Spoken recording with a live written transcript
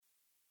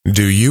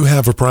Do you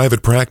have a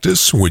private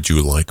practice? Would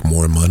you like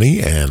more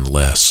money and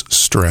less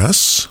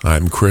stress?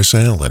 I'm Chris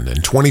Allen.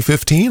 In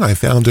 2015, I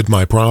founded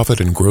my profit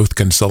and growth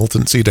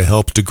consultancy to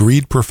help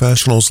degreed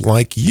professionals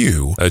like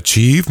you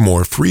achieve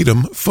more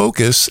freedom,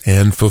 focus,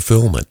 and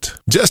fulfillment.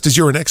 Just as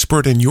you're an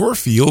expert in your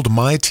field,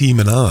 my team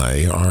and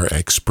I are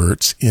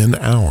experts in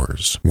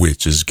ours,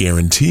 which is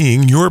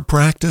guaranteeing your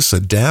practice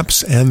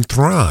adapts and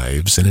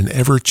thrives in an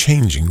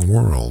ever-changing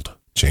world.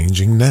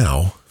 Changing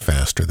now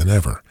faster than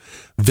ever.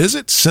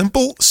 Visit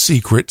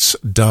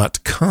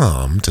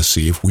simplesecrets.com to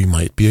see if we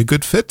might be a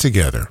good fit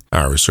together.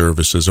 Our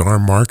services are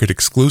market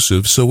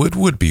exclusive, so it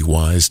would be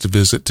wise to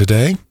visit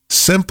today.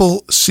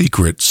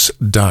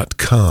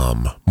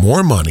 Simplesecrets.com.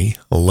 More money,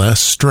 less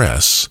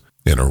stress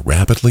in a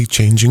rapidly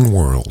changing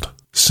world.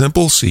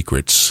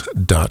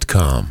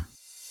 Simplesecrets.com.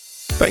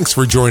 Thanks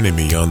for joining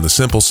me on the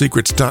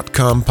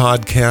SimpleSecrets.com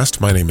podcast.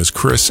 My name is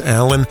Chris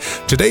Allen.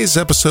 Today's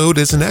episode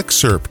is an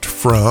excerpt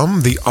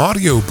from the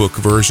audiobook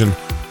version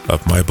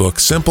of my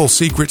book, Simple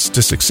Secrets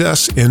to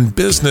Success in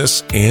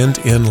Business and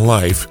in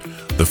Life,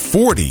 the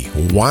 40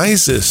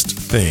 wisest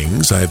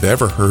things I've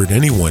ever heard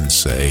anyone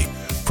say,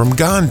 from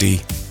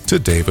Gandhi to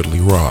David Lee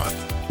Roth.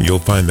 You'll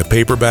find the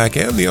paperback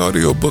and the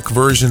audiobook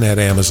version at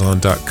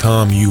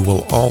Amazon.com. You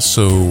will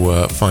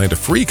also find a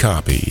free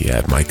copy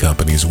at my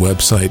company's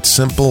website,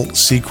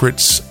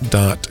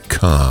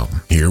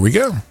 SimpleSecrets.com. Here we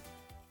go.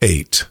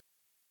 8.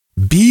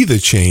 Be the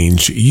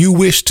change you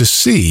wish to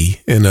see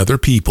in other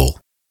people.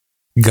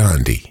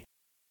 Gandhi.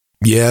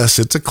 Yes,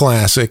 it's a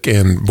classic,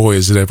 and boy,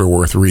 is it ever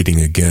worth reading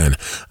again.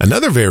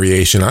 Another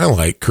variation I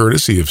like,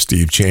 courtesy of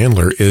Steve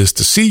Chandler, is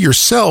to see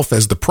yourself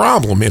as the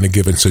problem in a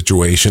given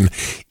situation,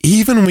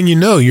 even when you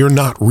know you're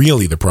not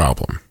really the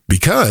problem.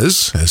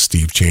 Because, as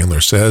Steve Chandler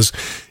says,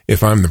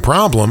 if I'm the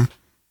problem,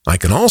 I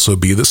can also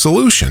be the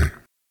solution.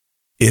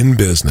 In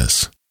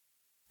business.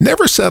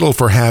 Never settle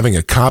for having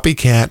a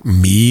copycat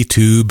Me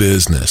Too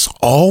business.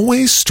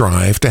 Always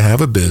strive to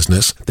have a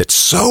business that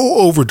so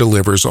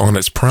over-delivers on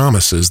its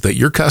promises that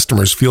your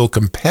customers feel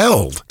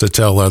compelled to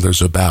tell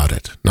others about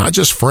it. Not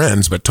just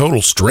friends, but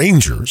total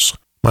strangers.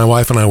 My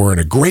wife and I were in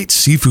a great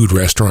seafood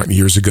restaurant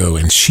years ago,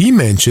 and she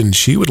mentioned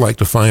she would like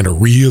to find a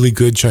really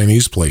good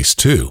Chinese place,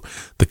 too.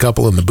 The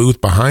couple in the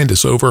booth behind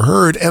us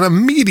overheard and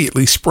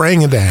immediately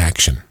sprang into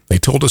action. They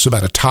told us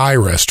about a Thai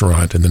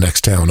restaurant in the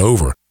next town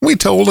over. We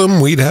told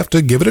them we'd have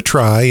to give it a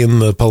try in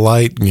the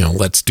polite,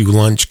 let's do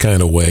lunch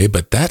kind of way,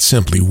 but that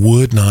simply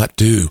would not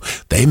do.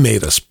 They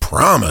made us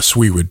promise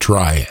we would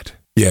try it.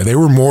 Yeah, they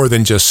were more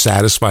than just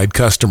satisfied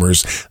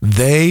customers.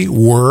 They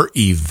were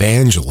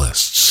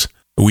evangelists.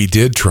 We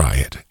did try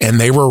it, and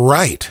they were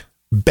right.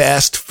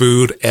 Best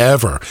food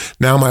ever.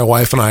 Now my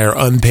wife and I are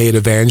unpaid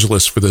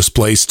evangelists for this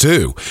place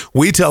too.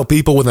 We tell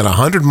people within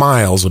 100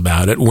 miles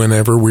about it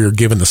whenever we're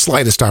given the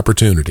slightest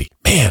opportunity.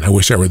 Man, I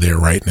wish I were there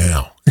right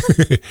now.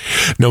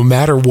 No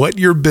matter what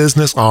your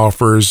business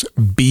offers,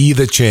 be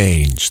the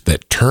change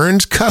that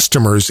turns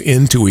customers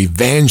into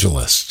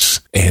evangelists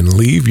and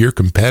leave your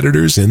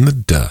competitors in the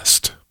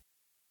dust.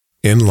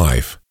 In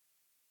life,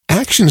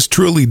 actions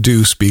truly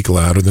do speak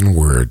louder than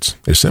words.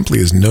 There simply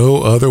is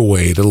no other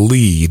way to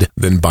lead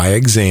than by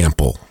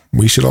example.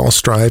 We should all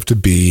strive to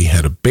be,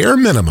 at a bare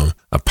minimum,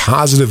 a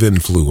positive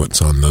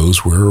influence on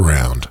those we're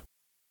around.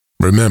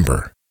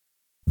 Remember,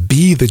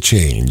 be the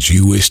change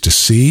you wish to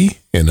see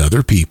in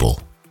other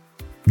people.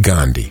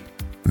 Gandhi.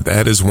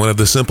 That is one of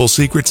the simple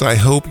secrets I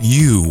hope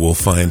you will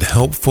find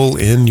helpful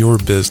in your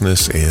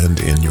business and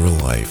in your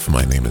life.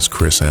 My name is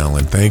Chris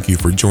Allen. Thank you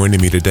for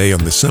joining me today on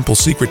the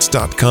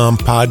SimpleSecrets.com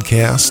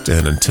podcast.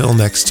 And until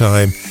next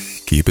time,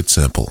 keep it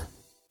simple.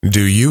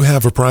 Do you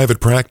have a private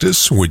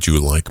practice? Would you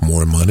like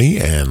more money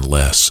and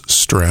less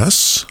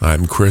stress?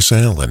 I'm Chris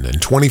Allen. In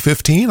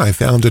 2015, I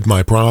founded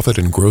my profit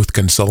and growth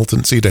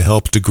consultancy to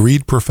help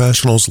degreed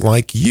professionals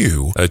like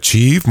you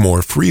achieve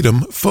more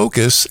freedom,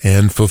 focus,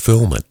 and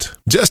fulfillment.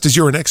 Just as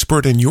you're an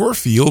expert in your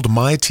field,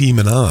 my team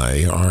and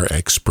I are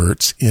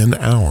experts in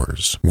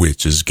ours,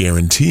 which is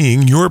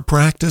guaranteeing your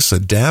practice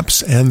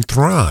adapts and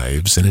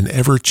thrives in an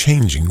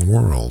ever-changing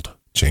world.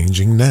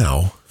 Changing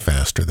now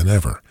faster than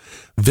ever.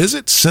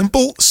 Visit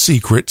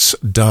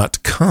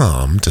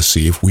simplesecrets.com to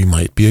see if we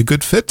might be a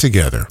good fit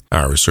together.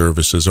 Our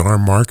services are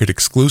market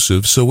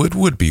exclusive, so it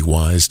would be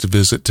wise to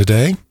visit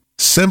today.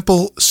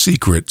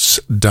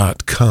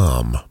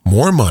 Simplesecrets.com.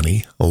 More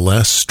money,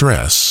 less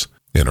stress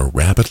in a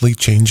rapidly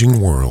changing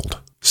world.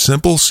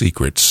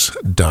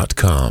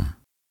 Simplesecrets.com.